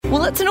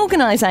Well, it's an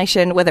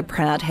organisation with a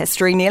proud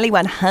history. Nearly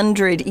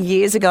 100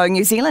 years ago,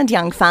 New Zealand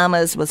Young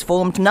Farmers was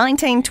formed.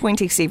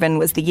 1927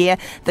 was the year.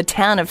 The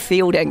town of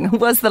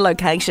Feilding was the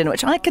location,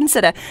 which I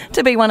consider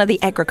to be one of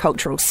the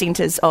agricultural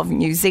centres of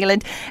New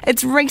Zealand.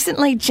 It's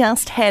recently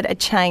just had a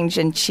change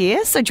in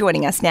chair. So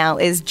joining us now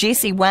is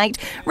Jessie Waite,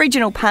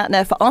 Regional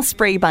Partner for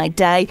Osprey by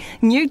day,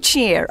 new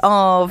chair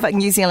of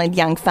New Zealand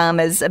Young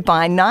Farmers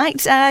by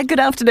night.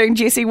 Good afternoon,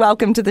 Jessie.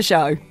 Welcome to the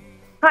show.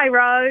 Hi,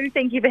 Ro.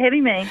 Thank you for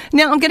having me.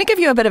 Now, I'm going to give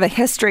you a bit of a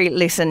history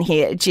lesson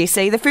here,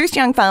 Jessie. The first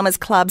Young Farmers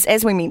Clubs,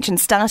 as we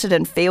mentioned, started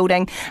in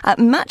Feilding.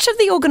 Much of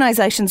the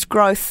organisation's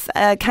growth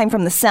came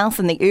from the south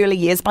in the early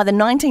years. By the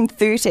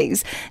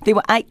 1930s, there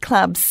were 8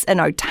 clubs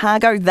in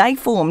Otago. They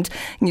formed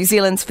New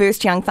Zealand's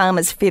first Young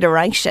Farmers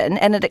Federation,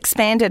 and it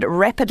expanded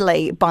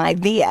rapidly by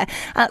there.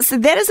 So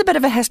that is a bit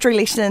of a history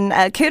lesson,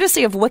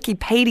 courtesy of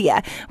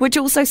Wikipedia, which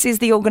also says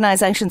the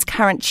organisation's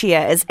current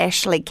chair is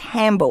Ashley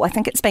Campbell. I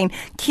think it's been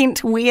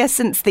Kent Ware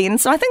since then.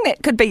 So I think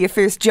that could be your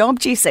first job,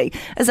 Jessie,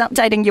 is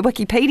updating your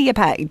Wikipedia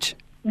page.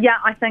 Yeah,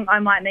 I think I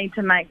might need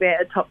to make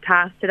that a top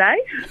task today.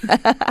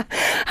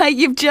 Hey,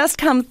 you've just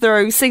come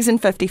through season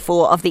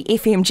 54 of the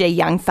FMG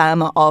Young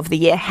Farmer of the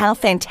Year. How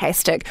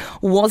fantastic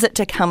was it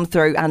to come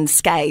through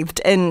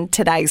unscathed in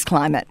today's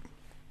climate?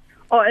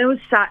 Oh, it was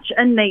such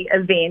a neat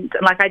event.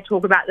 Like, I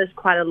talk about this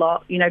quite a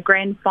lot. You know,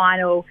 grand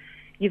final,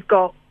 you've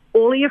got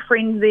all of your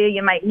friends there,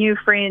 you make new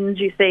friends,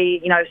 you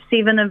see,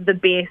 7 of the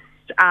best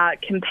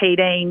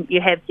competing. You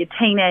have your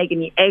teen ag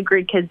and your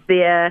agri kids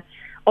there.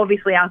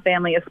 Obviously, our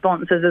family are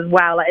sponsors as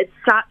well. It's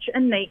such a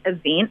neat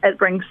event. It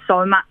brings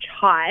so much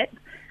hype,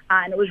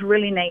 and it was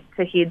really neat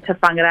to head to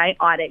Whangarei.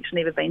 I'd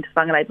actually never been to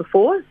Whangarei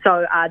before,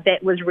 so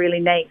that was really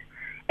neat.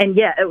 And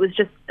yeah, it was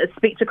just a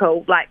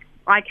spectacle. Like,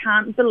 I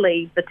can't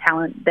believe the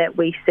talent that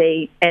we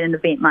see at an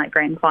event like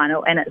Grand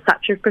Final, and it's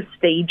such a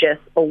prestigious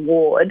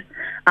award.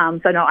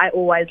 So no, I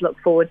always look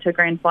forward to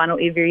Grand Final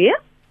every year.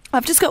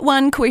 I've just got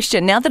one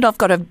question. Now that I've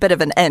got a bit of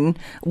an in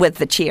with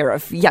the chair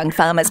of Young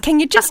Farmers, can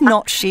you just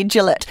not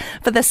schedule it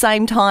for the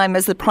same time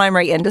as the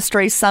Primary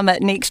Industries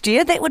Summit next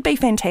year? That would be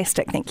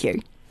fantastic, thank you.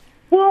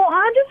 Well,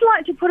 I just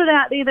like to put it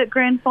out there that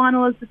Grand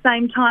Final is the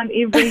same time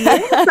every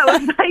year, so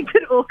if they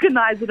could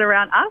organise it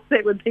around us,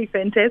 that would be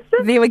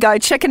fantastic. There we go,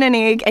 chicken and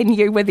egg, and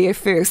you were there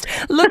first.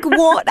 Look,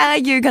 what are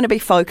you going to be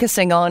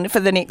focusing on for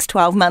the next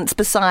 12 months,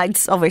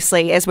 besides,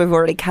 obviously, as we've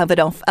already covered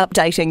off,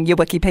 updating your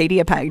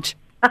Wikipedia page?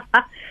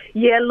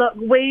 Yeah, look,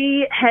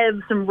 we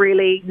have some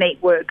really neat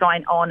work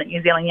going on at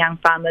New Zealand Young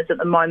Farmers at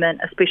the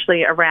moment,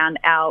 especially around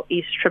our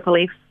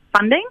SFFF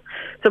funding.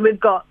 So we've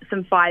got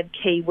some 5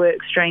 key work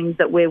streams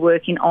that we're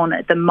working on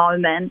at the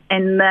moment,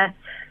 and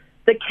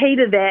the key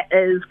to that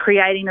is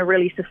creating a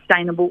really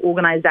sustainable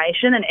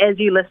organisation. And as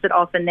you listed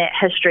off in that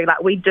history,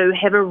 like, we do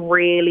have a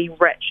really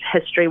rich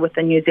history with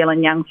the New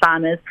Zealand Young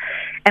Farmers.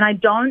 And I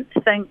don't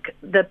think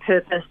the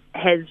purpose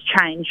has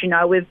changed.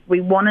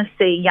 We want to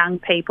see young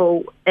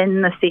people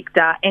in the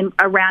sector and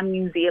around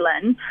New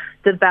Zealand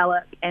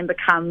develop and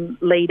become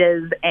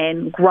leaders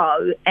and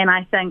grow. And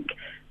I think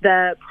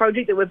the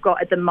project that we've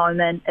got at the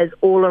moment is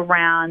all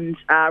around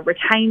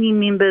retaining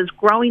members,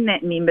 growing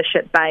that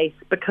membership base,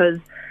 because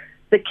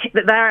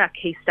they're our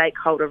key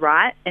stakeholder,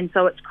 right? And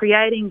so it's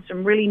creating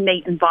some really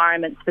neat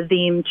environments for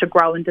them to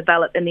grow and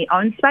develop in their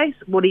own space,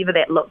 whatever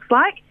that looks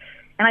like.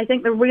 And I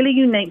think the really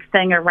unique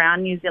thing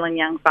around New Zealand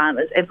Young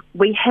Farmers is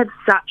we have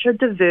such a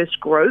diverse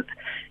group.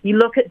 You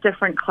look at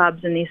different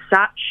clubs and there's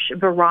such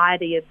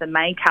variety of the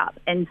makeup.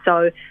 And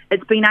so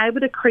it's been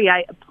able to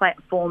create a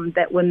platform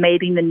that we're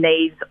meeting the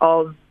needs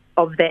of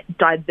that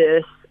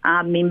diverse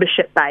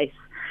membership base.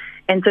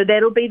 And so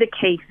that'll be the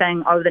key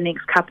thing over the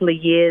next couple of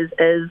years,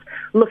 is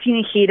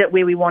looking ahead at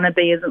where we want to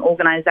be as an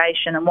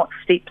organisation and what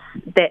steps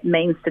that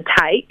means to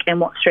take and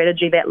what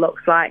strategy that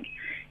looks like,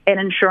 and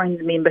ensuring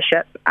the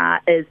membership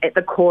is at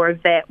the core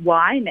of that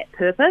why and that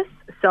purpose.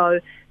 So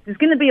there's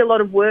going to be a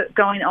lot of work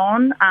going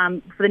on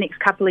for the next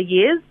couple of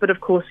years, but of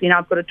course,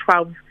 I've got a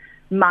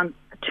 12-month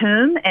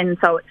term, and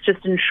so it's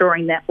just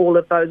ensuring that all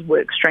of those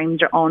work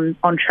streams are on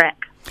track.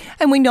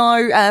 And we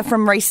know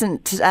from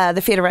recent,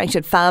 the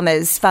Federated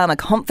Farmers Farmer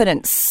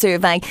Confidence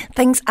Survey,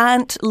 things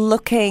aren't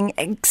looking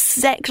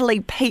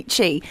exactly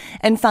peachy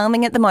in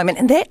farming at the moment.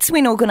 And that's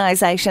when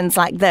organisations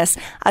like this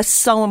are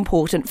so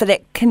important, for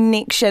that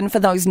connection, for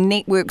those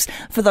networks,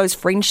 for those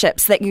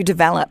friendships that you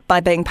develop by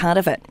being part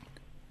of it.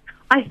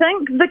 I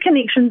think the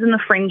connections and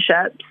the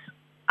friendships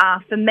are,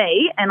 for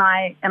me, and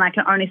I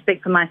can only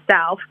speak for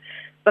myself,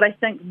 but I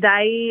think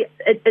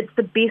it's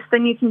the best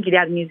thing you can get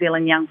out of New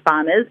Zealand Young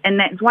Farmers, and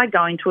that's why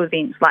going to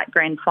events like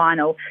Grand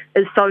Final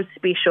is so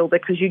special,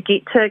 because you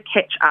get to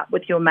catch up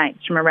with your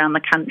mates from around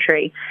the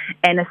country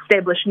and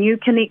establish new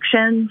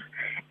connections.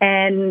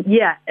 And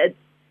yeah,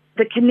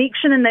 the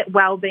connection in that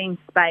wellbeing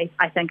space,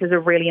 I think, is a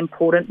really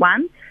important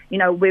one.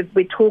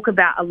 We talk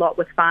about a lot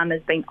with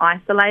farmers being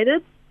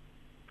isolated,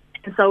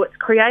 and so it's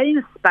creating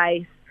a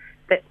space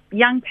that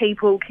young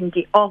people can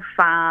get off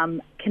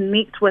farm,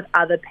 connect with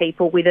other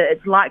people, whether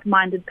it's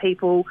like-minded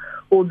people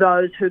or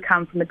those who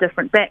come from a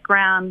different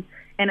background.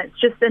 And it's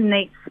just a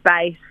neat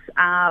space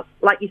are,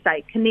 like you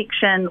say,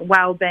 connection,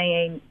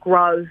 well-being,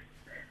 growth.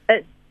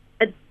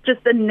 It's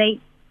just a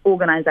neat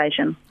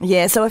organisation.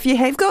 Yeah, so if you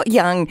have got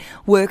young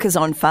workers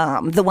on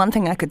farm, the one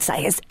thing I could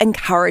say is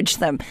encourage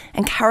them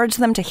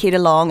to head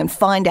along and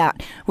find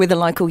out where the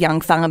local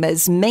young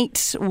farmers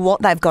meet,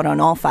 what they've got on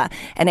offer,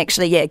 and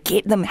actually,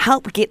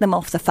 help get them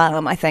off the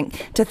farm, I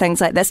think, to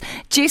things like this.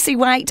 Jessie,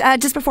 Waite,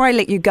 just before I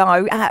let you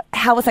go,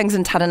 how are things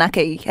in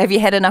Taranaki? Have you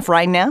had enough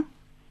rain now?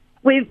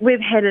 We've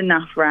had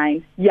enough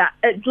rain. Yeah,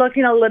 it's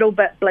looking a little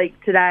bit bleak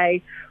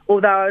today.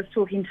 Although I was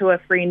talking to a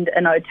friend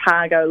in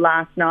Otago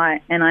last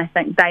night, and I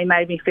think they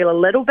made me feel a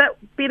little bit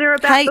better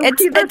about the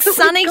weather. It's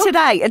sunny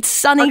today. It's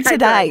sunny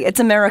today. Good. It's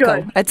a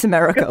miracle. Good. It's a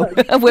miracle.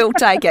 We'll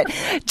take it.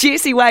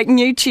 Jessie Waite,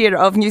 new chair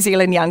of New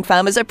Zealand Young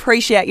Farmers,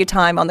 appreciate your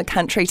time on The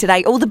Country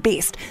today. All the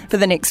best for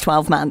the next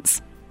 12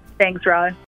 months. Thanks, Ro.